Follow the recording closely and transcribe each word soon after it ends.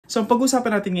So ang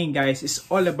pag-usapan natin ngayon guys is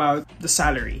all about the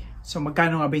salary. So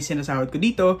magkano nga ba yung sinasahod ko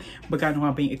dito? Magkano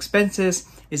nga ba yung expenses?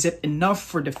 Is it enough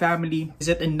for the family? Is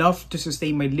it enough to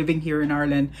sustain my living here in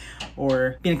Ireland?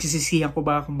 Or pinagsisisihan ko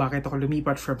ba kung bakit ako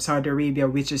lumipat from Saudi Arabia,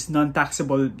 which is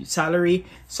non-taxable salary?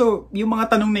 So yung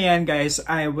mga tanong na yan guys,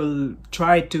 I will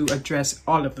try to address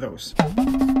all of those.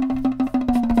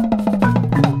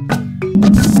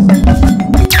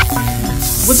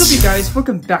 What's up you guys?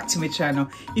 Welcome back to my channel.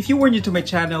 If you are new to my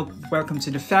channel, welcome to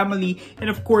the family.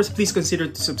 And of course, please consider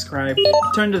to subscribe.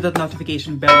 Turn on that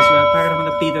notification bell as well para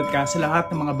naman updated ka sa lahat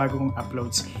ng mga bagong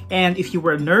uploads. And if you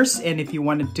were a nurse and if you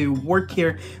wanted to work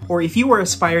here, or if you were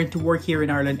aspiring to work here in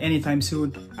Ireland anytime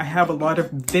soon, I have a lot of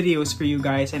videos for you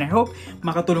guys and I hope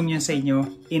makatulong yan sa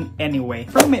inyo in any way.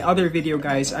 From my other video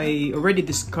guys, I already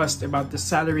discussed about the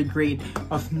salary grade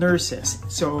of nurses.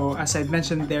 So as I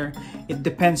mentioned there, it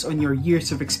depends on your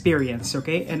years of experience,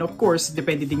 okay? And of course,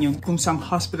 depende din yung kung saan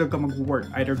hospital ka mag-work,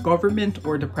 either government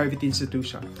or the private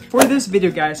institution. For this video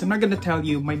guys, I'm not gonna tell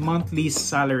you my monthly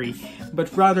salary,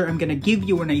 but rather I'm gonna give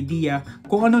you an idea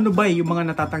kung ano ba yung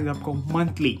mga natatanggap ko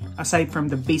monthly aside from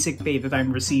the basic pay that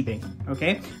I'm receiving,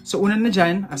 okay? So una na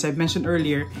dyan, as I've mentioned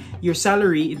earlier, your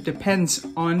salary, it depends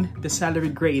on the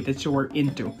salary grade that you are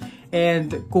into.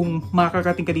 And kung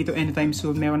makakarating ka dito anytime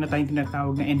soon, meron na tayong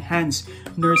tinatawag na enhanced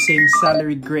nursing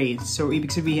salary grade. So,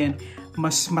 ibig sabihin,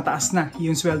 mas mataas na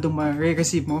yung sweldo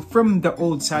ma-receive mo from the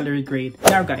old salary grade.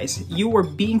 Now guys, you are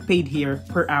being paid here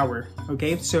per hour.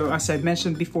 Okay? So, as I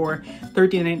mentioned before,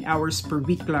 39 hours per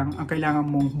week lang ang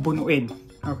kailangan mong bunuin.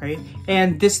 Okay?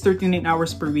 And this 39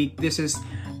 hours per week, this is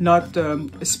not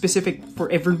specific for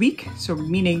every week. So,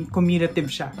 meaning cumulative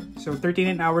siya. So,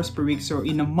 39 hours per week. So,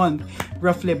 in a month,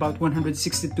 roughly about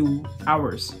 162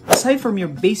 hours. Aside from your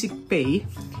basic pay,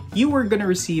 you are gonna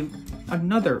receive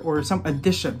another or some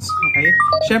additions, okay?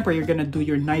 Syempre, you're gonna do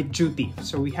your night duty.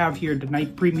 So, we have here the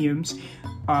night premiums.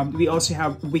 We also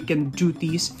have weekend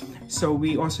duties. So,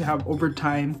 we also have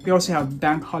overtime. We also have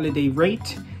bank holiday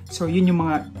rate. So, yun yung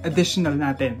mga additional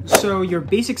natin. So, your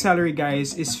basic salary,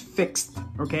 guys, is fixed,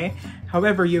 okay?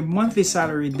 However, your monthly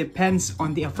salary depends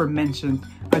on the aforementioned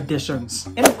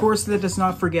additions. And of course, let us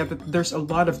not forget that there's a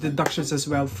lot of deductions as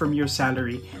well from your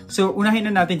salary. So, unahin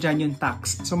na natin dyan yung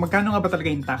tax. So, magkano nga ba talaga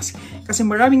yung tax? Kasi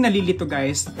maraming nalilito,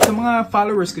 guys. Sa mga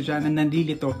followers ko dyan na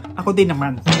nalilito, ako din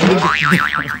naman.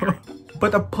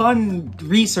 But upon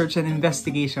research and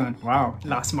investigation, wow,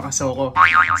 lakas makasoko.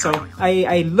 So,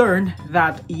 I learned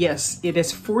that yes, it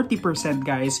is 40%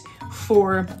 guys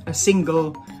for a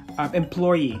single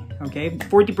employee, okay?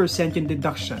 40% yung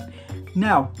deduction.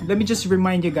 Now, let me just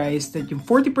remind you guys that yung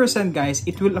 40% guys,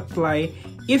 it will apply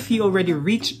if you already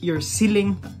reach your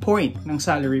ceiling point ng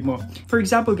salary mo. For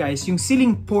example guys, yung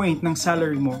ceiling point ng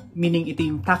salary mo, meaning ito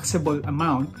yung taxable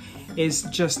amount, is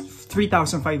just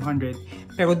 3,500.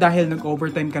 Pero dahil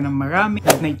nag-overtime ka ng marami,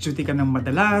 nag-night duty ka ng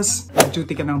madalas,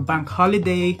 nag-duty ka ng bank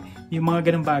holiday, yung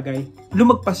mga ganang bagay,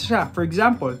 lumagpas siya. For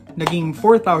example, naging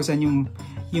 4,000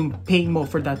 yung pay mo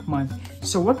for that month.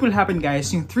 So what will happen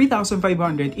guys, yung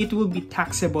 3,500, it will be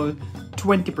taxable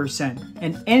 20%.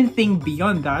 And anything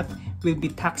beyond that will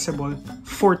be taxable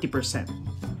 40%.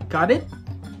 Got it?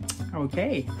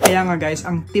 Okay. Kaya nga guys,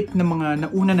 ang tip ng mga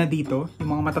nauna na dito,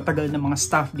 yung mga matatagal na mga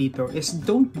staff dito, is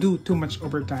don't do too much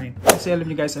overtime. Kasi alam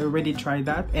niyo guys, I already tried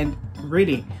that and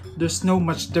really, there's no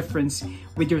much difference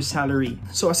with your salary.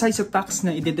 So aside sa tax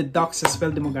na i-deduct sa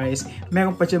sweldo mo guys,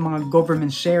 meron pa dyan mga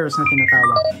government shares na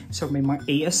tinatawag. So may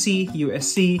mga ASC,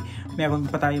 USC, meron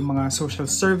pa tayong mga social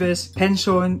service,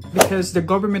 pension, because the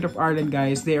government of Ireland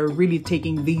guys, they are really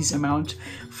taking these amount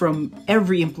from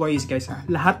every employees guys ha.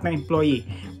 Lahat ng employee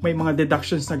may mga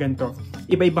deductions na ganito.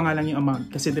 Iba-iba nga lang yung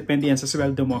amount kasi depende yan sa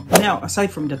sweldo mo. Now,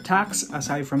 aside from the tax,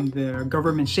 aside from the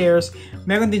government shares,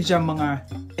 meron din dyan mga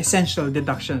essential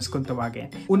deductions kung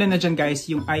tawagin. Una na dyan guys,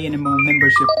 yung INMO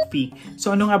membership fee.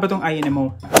 So ano nga ba tong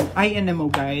INMO? Ang INMO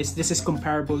guys, this is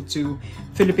comparable to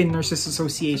Philippine Nurses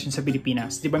Association sa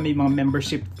Pilipinas. Di ba may mga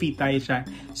membership fee tayo siya?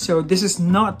 So this is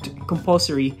not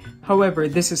compulsory. However,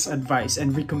 this is advised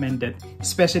and recommended,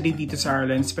 especially dito sa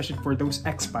Ireland, especially for those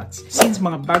expats. Since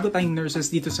mga bago tayong nurses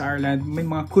dito sa Ireland, may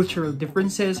mga cultural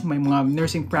differences, may mga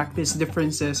nursing practice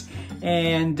differences,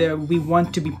 and we want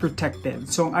to be protected.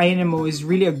 So INMO is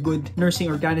really a good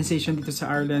nursing organization dito sa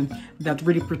Ireland that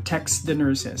really protects the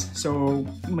nurses. So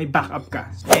may backup ka.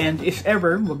 And if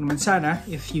ever, wag naman sana,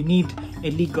 if you need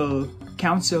a legal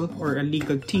counsel or a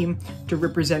legal team to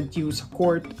represent you sa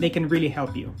court. They can really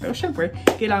help you. Pero syempre,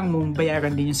 kailangan mong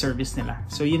bayaran din yung service nila.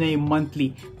 So yun na yung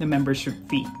monthly na membership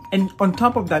fee. And on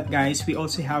top of that, guys, we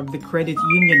also have the credit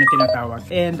union na tinatawag.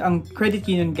 And ang credit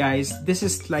union, guys, this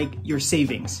is like your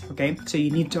savings, okay? So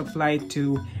you need to apply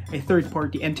to a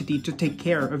third-party entity to take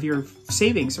care of your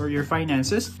savings or your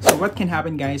finances. So what can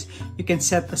happen, guys, you can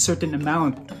set a certain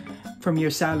amount from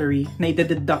your salary na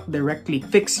ide-deduct directly.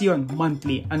 Fix yun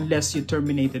monthly unless you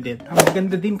terminated it. Ang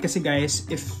maganda din kasi, guys,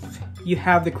 if you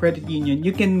have the credit union,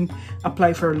 you can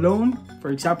apply for a loan,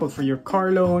 for example, for your car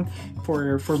loan,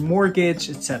 for mortgage,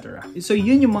 etc. So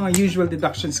yun yung mga usual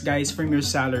deductions, guys, from your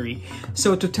salary.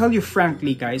 So to tell you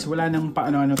frankly, guys, wala nang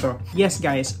paano-ano to. Yes,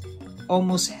 guys,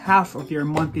 almost half of your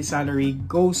monthly salary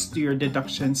goes to your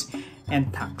deductions and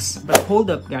tax. But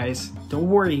hold up, guys, don't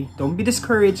worry, don't be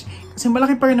discouraged kasi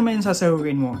malaki pa rin naman yung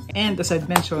sasahurin mo. And as I've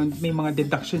mentioned, may mga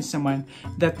deductions naman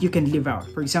that you can live out.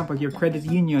 For example, your credit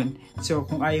union. So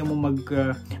kung ayaw mo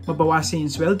mabawasan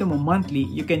yung sweldo mo monthly,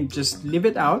 you can just live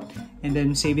it out and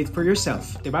then save it for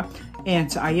yourself, diba? And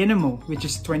sa INMO, which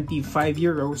is 25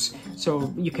 euros, so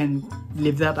you can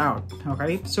live that out,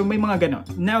 okay? So may mga ganon.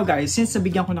 Now, guys, since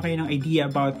nabigyan ko na kayo ng idea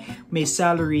about my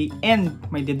salary and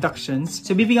my deductions,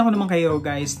 so bibigyan ko naman kayo,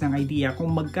 guys, ng idea kung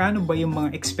magkano ba yung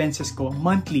mga expenses ko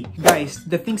monthly. Guys,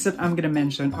 the things that I'm gonna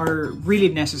mention are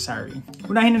really necessary.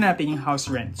 Unahin na natin yung house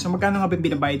rent. So magkano nga ba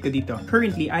binabayad ko dito?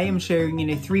 Currently, I am sharing in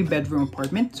a 3-bedroom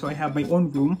apartment. So I have my own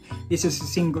room. This is a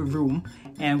single room.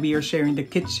 And we are sharing the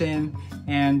kitchen,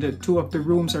 and 2 of the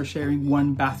rooms are sharing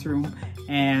 1 bathroom,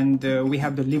 and we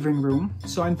have the living room.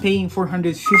 So I'm paying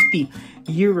 450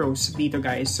 euros dito,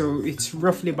 guys. So it's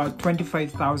roughly about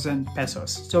 25,000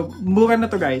 pesos. So mura na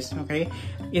to, guys, okay?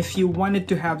 If you wanted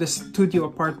to have the studio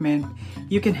apartment,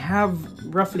 you can have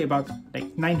roughly about like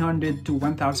 900 to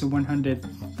 1,100,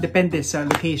 depende sa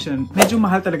location. Medyo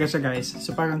mahal talaga siya, guys.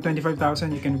 So parang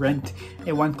 25,000 you can rent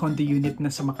a 1 condo unit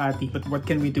na sa Makati. But what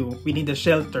can we do? We need a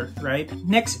shelter, right?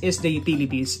 Next is the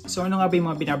utilities. So ano nga ba yung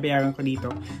mga binabayaran ko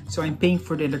dito? So I'm paying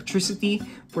for the electricity,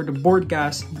 for the board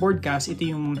gas. Board gas, ito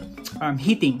yung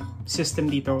heating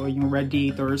system dito, yung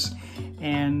radiators,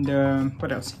 and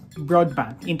what else?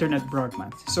 Broadband, internet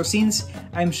broadband. So since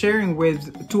I'm sharing with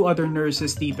 2 other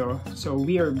nurses dito, so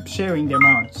we are sharing the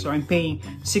amount. So I'm paying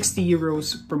 60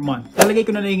 euros per month. Lalagay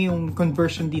ko na lang yung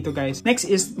conversion dito, guys. Next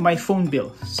is my phone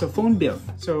bill. So phone bill.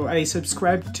 So I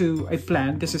subscribe to a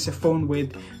plan. This is a phone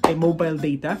with a mobile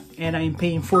data, and I'm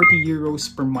paying 40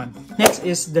 euros per month. Next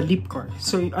is the leap card.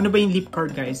 So ano ba yung leap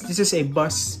card, guys? This is a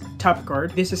bus tap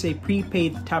card. This is a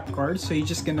prepaid tap card. So you're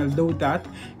just gonna load that,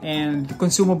 and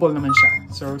consumable naman siya.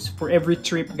 So for every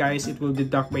trip, guys, it will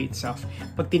deduct by itself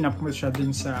pag tinap mo siya dun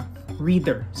sa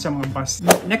reader sa mga bus.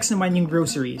 Next naman yung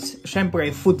groceries. Syempre,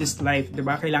 food is life,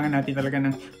 diba? Kailangan natin talaga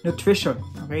ng nutrition,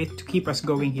 okay, to keep us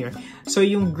going here. So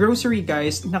yung grocery,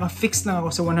 guys, naka-fix lang ako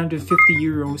sa 150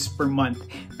 euros per month.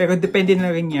 Pero depende na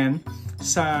rin yan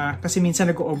kasi minsan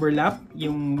nag-overlap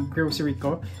yung grocery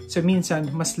ko. So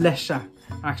minsan, mas less siya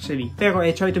actually. Pero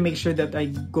I try to make sure that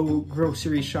I go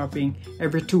grocery shopping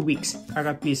every 2 weeks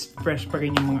para at least fresh pa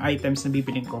rin yung mga items na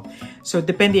bibilin ko. So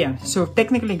depende yan. So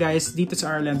technically, guys, dito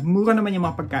sa Ireland, mura naman yung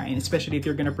mga pagkain, especially if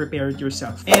you're gonna prepare it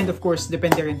yourself. And of course,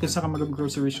 depende rin kung saan ka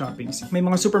mag-grocery shopping. May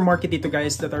mga supermarket dito,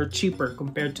 guys, that are cheaper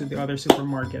compared to the other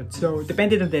supermarkets. So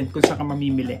depende na din kung saan ka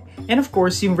mamimili. And of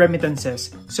course, yung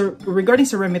remittances. So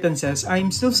regarding sa remittances, I'm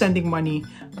still sending money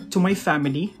to my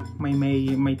family,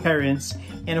 my parents,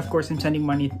 and of course, I'm sending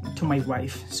money to my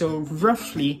wife. So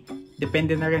roughly,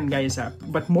 depende na rin, guys,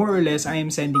 but more or less, I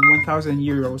am sending 1,000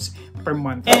 euros per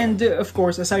month. And of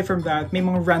course, aside from that, may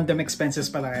mga random expenses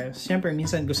pa tayo. Siyempre,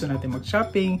 minsan gusto natin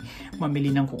mag-shopping,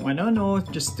 mamili ng kung ano-ano,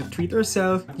 just to treat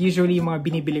ourselves. Usually, yung mga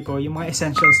binibili ko, yung mga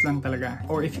essentials lang talaga.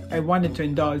 Or if I wanted to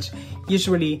indulge,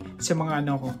 usually sa mga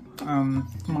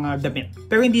mga damit.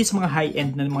 Pero hindi sa mga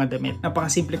high-end na mga damit.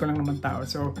 Napakasimple ko lang naman tao.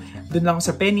 So, dun lang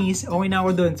ako sa pennies. Okay na ako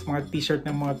dun sa mga t-shirt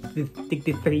ng mga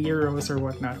 3 euros or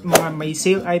whatnot. Mga may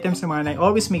sale items naman, I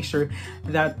always make sure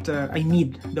that I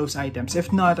need those items. If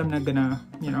not, I'm not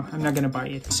gonna buy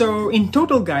it. So, in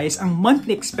total, guys, ang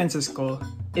monthly expenses ko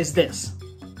is this.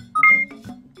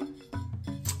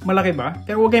 Malaki ba?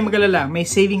 Pero huwag kayong mag-alala, may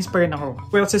savings pa rin ako.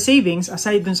 Well, sa savings,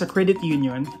 aside dun sa credit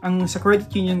union, sa credit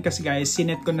union kasi, guys,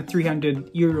 sinet ko na 300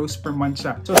 euros per month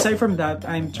siya. So aside from that,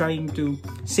 I'm trying to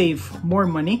save more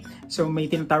money. So may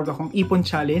tinatawag akong ipon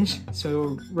challenge.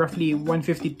 So roughly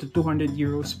 150 to 200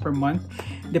 euros per month.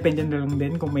 Depende na lang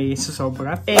din kung may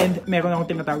susobra. And meron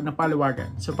akong tinatawag na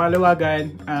palawagan. So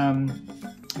palawagan,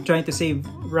 I'm trying to save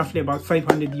roughly about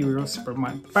 500 euros per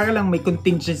month. Para lang may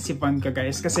contingency fund ka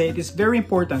guys. Kasi it is very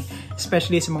important,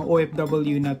 especially sa mga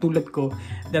OFW na tulad ko,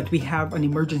 that we have an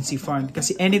emergency fund.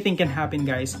 Kasi anything can happen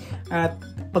guys. At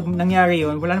pag nangyari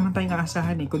yun, wala naman tayong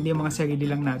aasahan kundi ang mga sarili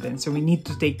lang natin. So we need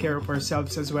to take care of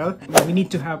ourselves as well. We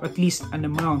need to have at least an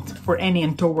amount for any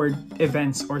untoward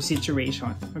events or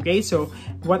situation. Okay? So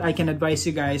what I can advise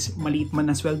you guys, maliit man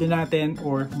ang sweldo natin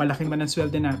or malaki man ang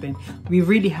sweldo natin, we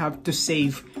really have to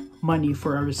save money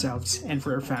for ourselves and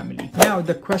for our family. Now,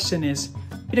 the question is,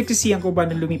 pinagsisihan ko ba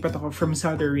na lumipat ako from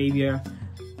Saudi Arabia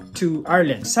to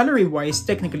Ireland? Salary-wise,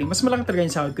 technically, mas malaki talaga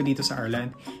yung sahod ko dito sa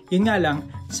Ireland. Yun nga lang,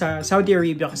 sa Saudi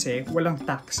Arabia kasi, walang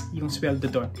tax yung sweldo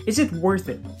doon. Is it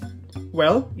worth it?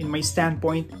 Well, in my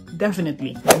standpoint,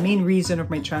 definitely. The main reason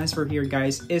of my transfer here,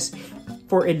 guys, is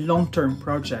for a long-term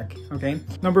project, okay?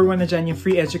 Number one na dyan yung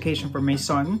free education for my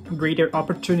son, greater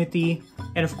opportunity,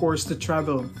 and of course, to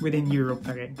travel within Europe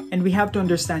na rin. And we have to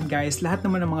understand, guys, lahat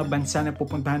naman ng mga bansa na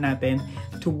pupuntahan natin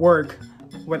to work,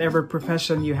 whatever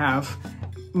profession you have,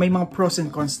 may mga pros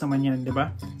and cons naman yan, di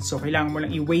ba? So, kailangan mo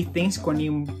lang i-weigh things kung ano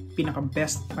yung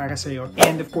pinaka-best para sa'yo.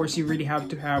 And of course, you really have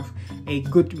to have a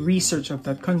good research of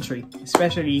that country,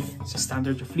 especially sa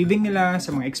standard of living nila,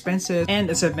 sa mga expenses. And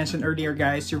as I've mentioned earlier,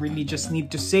 guys, you really just need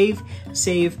to save,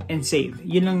 save, and save.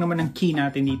 Yun lang naman ang key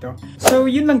natin dito. So,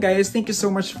 yun lang guys. Thank you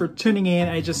so much for tuning in.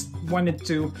 I just wanted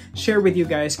to share with you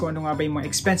guys kung ano nga ba yung mga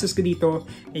expenses ko dito,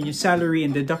 and yung salary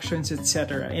and deductions,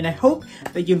 etc. And I hope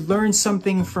that you learned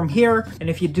something from here.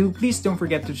 And if you do, please don't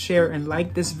forget to share and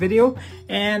like this video.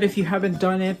 And if you haven't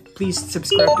done it, please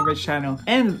subscribe to my channel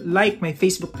and like my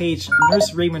Facebook page,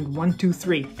 Nurse Raymond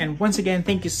 123. And once again,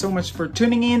 thank you so much for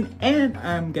tuning in, and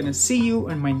I'm gonna see you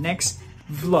on my next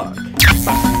vlog.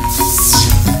 Bye.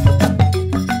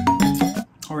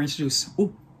 Orange juice.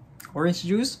 Ooh, orange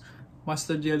juice,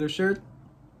 mustard yellow shirt,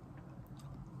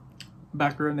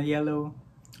 background na yellow.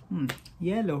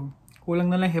 Yellow.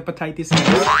 Kulang na lang hepatitis.